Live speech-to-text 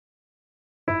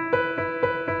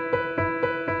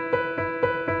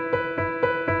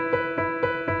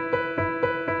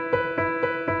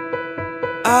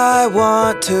I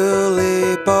want to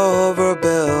leap over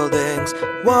buildings,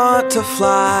 want to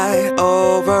fly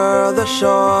over the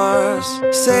shores,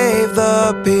 save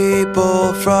the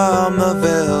people from the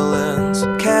villains,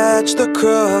 catch the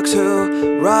crooks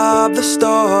who rob the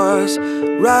stores,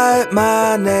 write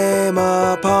my name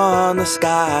upon the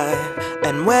sky,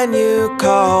 and when you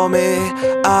call me,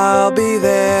 I'll be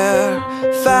there,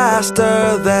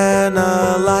 faster than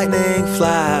a lightning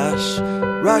flash,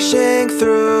 rushing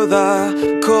through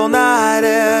the cool night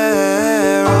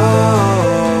air.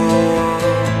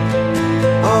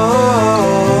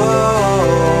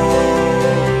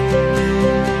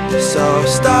 So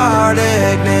start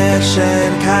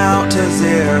ignition, count to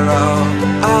zero.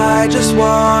 I just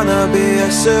wanna be a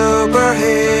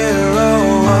superhero.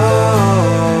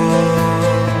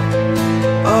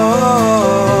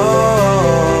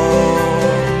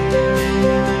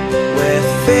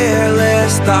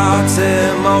 Thoughts,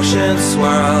 emotions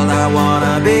swirl. I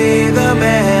wanna be the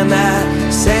man that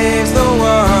saves the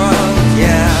world,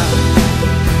 yeah.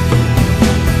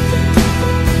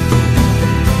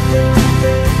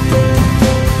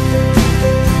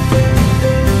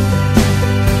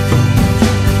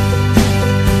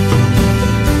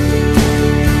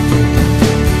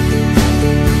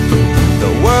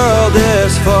 The world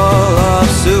is full of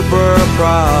super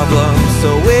problems, so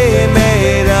we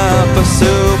made up a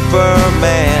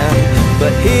Superman,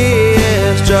 but he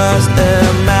is just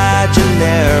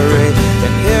imaginary.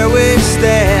 And here we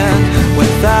stand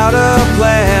without a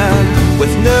plan,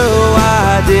 with new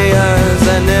ideas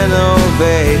and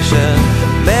innovation.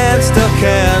 Man still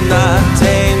cannot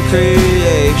tame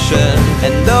creation,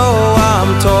 and though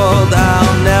I'm told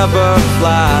I'll never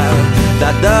fly,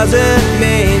 that doesn't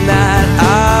mean that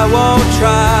I won't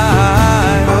try.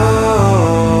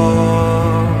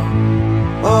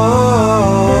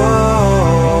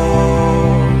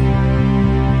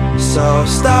 So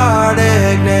start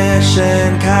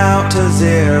ignition, count to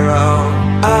zero.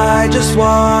 I just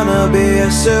wanna be a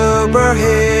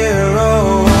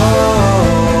superhero.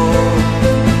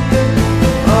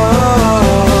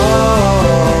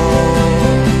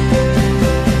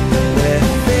 With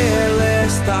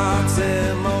fearless thoughts,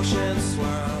 emotions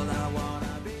swirl, I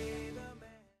wanna be the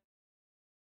man.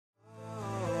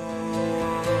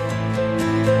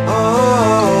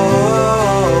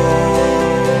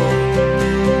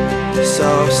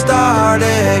 So start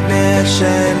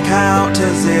ignition, count to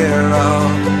zero.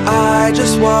 I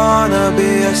just wanna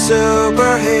be a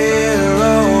superhero.